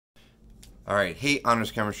Alright, hey Honors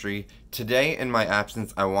Chemistry. Today in my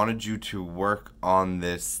absence, I wanted you to work on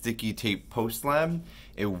this sticky tape post lab.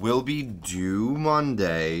 It will be due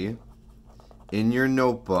Monday in your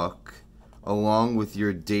notebook along with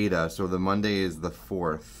your data. So the Monday is the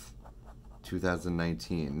 4th,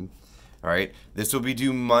 2019. Alright, this will be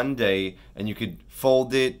due Monday and you could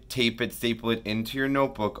fold it, tape it, staple it into your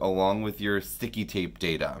notebook along with your sticky tape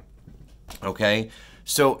data. Okay?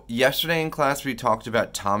 So yesterday in class we talked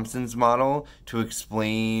about Thomson's model to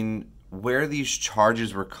explain where these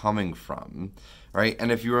charges were coming from, right?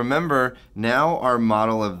 And if you remember, now our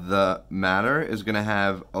model of the matter is going to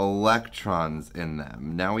have electrons in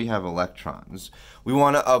them. Now we have electrons. We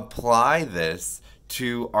want to apply this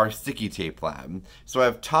to our sticky tape lab. So I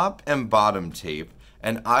have top and bottom tape,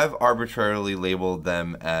 and I've arbitrarily labeled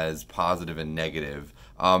them as positive and negative,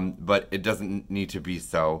 but it doesn't need to be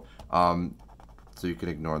so. So you can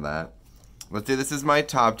ignore that. Let's say this is my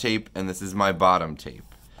top tape and this is my bottom tape.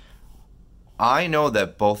 I know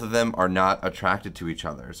that both of them are not attracted to each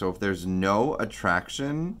other. So if there's no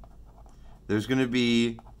attraction, there's going to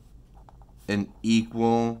be an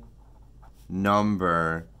equal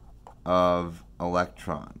number of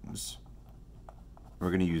electrons. We're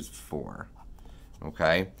going to use 4.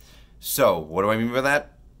 Okay? So what do I mean by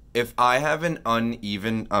that? If I have an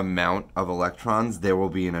uneven amount of electrons, there will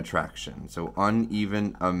be an attraction. So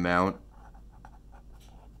uneven amount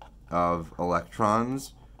of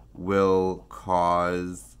electrons will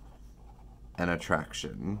cause an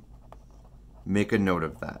attraction. Make a note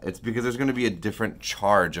of that. It's because there's going to be a different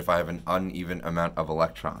charge if I have an uneven amount of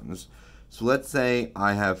electrons. So let's say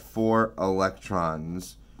I have 4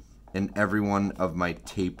 electrons in every one of my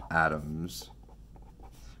tape atoms.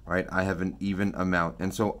 Right, I have an even amount.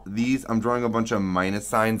 And so these, I'm drawing a bunch of minus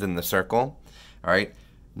signs in the circle. All right,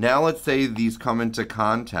 now let's say these come into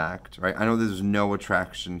contact, right? I know there's no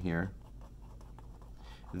attraction here.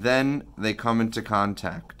 Then they come into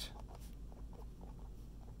contact.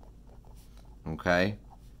 Okay,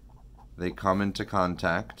 they come into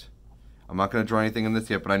contact. I'm not going to draw anything in this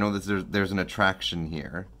yet, but I know that there's an attraction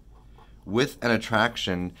here. With an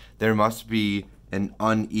attraction, there must be an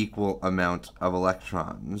unequal amount of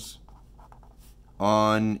electrons.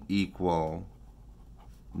 Unequal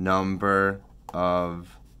number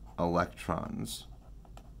of electrons.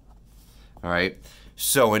 All right.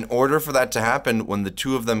 So in order for that to happen, when the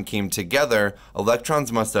two of them came together,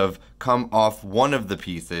 electrons must have come off one of the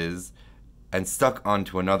pieces and stuck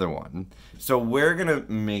onto another one. So we're going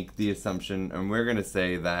to make the assumption, and we're going to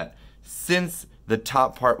say that since the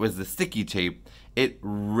top part was the sticky tape, it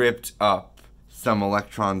ripped up some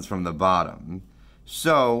electrons from the bottom.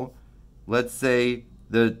 So let's say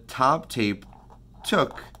the top tape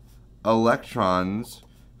took electrons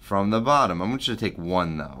from the bottom. I'm going to take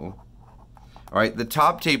 1 though. All right, the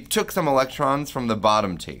top tape took some electrons from the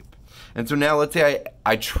bottom tape. And so now let's say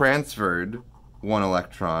I transferred 1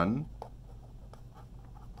 electron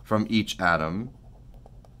from each atom.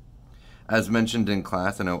 As mentioned in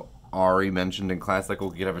class, I know Ari mentioned in class, like we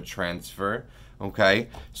could have a transfer. Okay,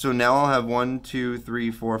 so now I'll have 1, 2, 3,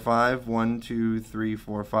 4, 5, 1, 2, 3,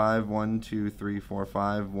 4, 5, 1, 2, 3, 4,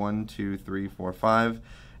 5, 1, 2, 3, 4, 5,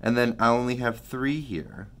 and then I only have 3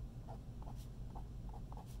 here.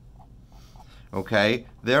 Okay,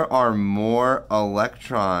 there are more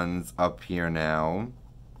electrons up here now.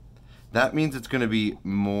 That means it's going to be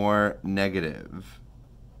more negative.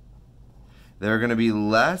 There are going to be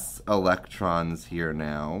less electrons here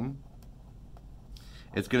now.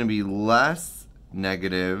 It's going to be less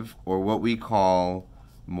negative, or what we call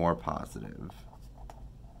more positive.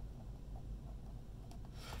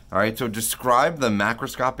 All right, so describe the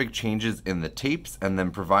macroscopic changes in the tapes and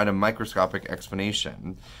then provide a microscopic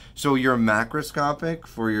explanation. So your macroscopic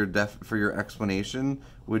for your explanation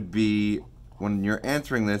would be, when you're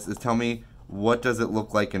answering this, is tell me, what does it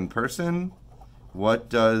look like in person? What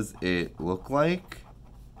does it look like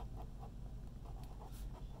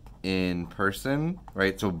in person,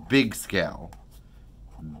 right? So big scale.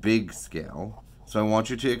 Big scale. So I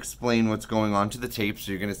want you to explain what's going on to the tape.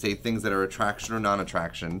 So you're going to say things that are attraction or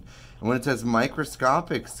non-attraction. And when it says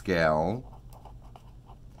microscopic scale,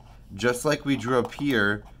 just like we drew up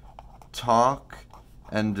here, talk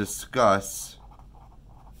and discuss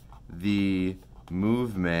the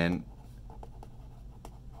movement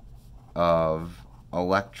of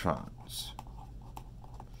electrons.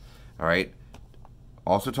 All right.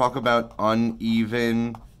 Also talk about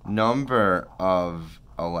uneven number of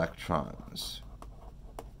electrons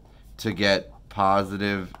to get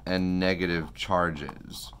positive and negative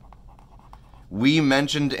charges. We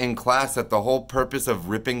mentioned in class that the whole purpose of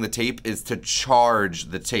ripping the tape is to charge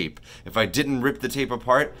the tape. If I didn't rip the tape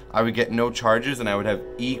apart, I would get no charges and I would have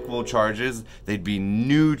equal charges. They'd be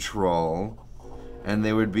neutral and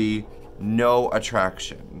there would be no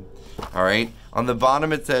attraction. All right, on the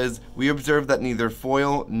bottom it says, we observe that neither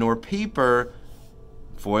foil nor paper,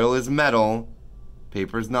 foil is metal,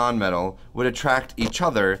 paper is non-metal, would attract each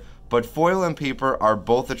other, but foil and paper are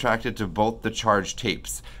both attracted to both the charged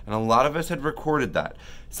tapes. And a lot of us had recorded that.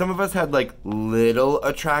 Some of us had like little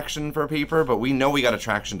attraction for paper, but we know we got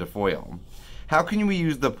attraction to foil. How can we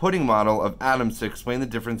use the pudding model of atoms to explain the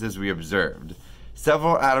differences we observed?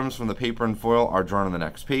 Several atoms from the paper and foil are drawn on the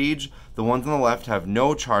next page. The ones on the left have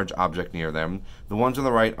no charged object near them. The ones on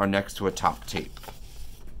the right are next to a top tape.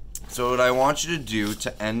 So what I want you to do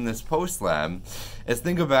to end this post lab is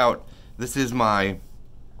think about, this is my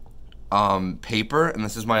paper and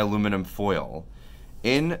this is my aluminum foil.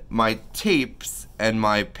 In my tapes and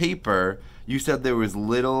my paper, you said there was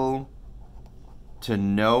little to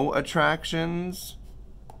no attractions.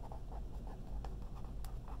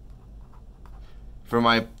 For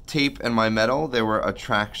my tape and my metal, there were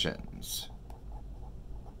attractions.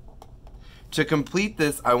 To complete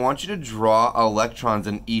this, I want you to draw electrons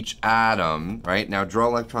in each atom, right? Now draw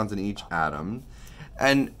electrons in each atom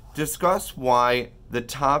and discuss why the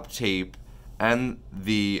top tape and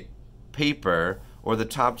the paper, or the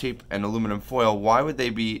top tape and aluminum foil, why would they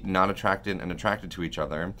be not attracted and attracted to each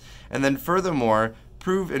other? And then furthermore,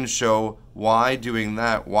 prove and show why doing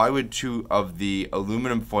that, why would two of the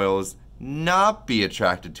aluminum foils not be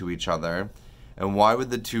attracted to each other, and why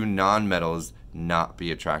would the two non-metals not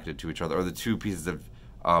be attracted to each other, or the two pieces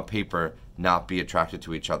of paper not be attracted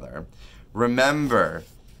to each other? Remember,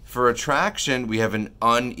 for attraction, we have an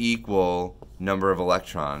unequal number of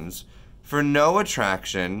electrons. For no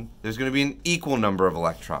attraction, there's going to be an equal number of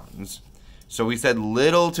electrons. So we said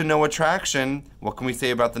little to no attraction. What can we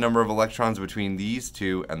say about the number of electrons between these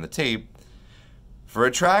two and the tape? For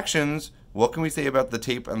attractions, what can we say about the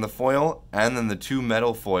tape and the foil, and then the two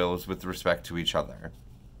metal foils with respect to each other?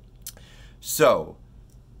 So,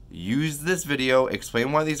 use this video,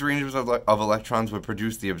 explain why these ranges of electrons would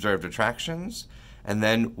produce the observed attractions, and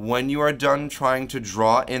then when you are done trying to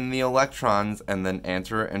draw in the electrons and then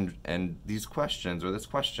answer and these questions, or this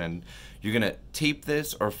question, you're going to tape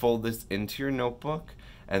this or fold this into your notebook,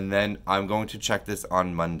 and then I'm going to check this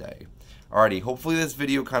on Monday. Alrighty, hopefully this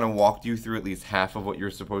video kind of walked you through at least half of what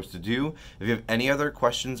you're supposed to do. If you have any other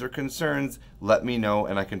questions or concerns, let me know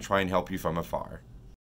and I can try and help you from afar.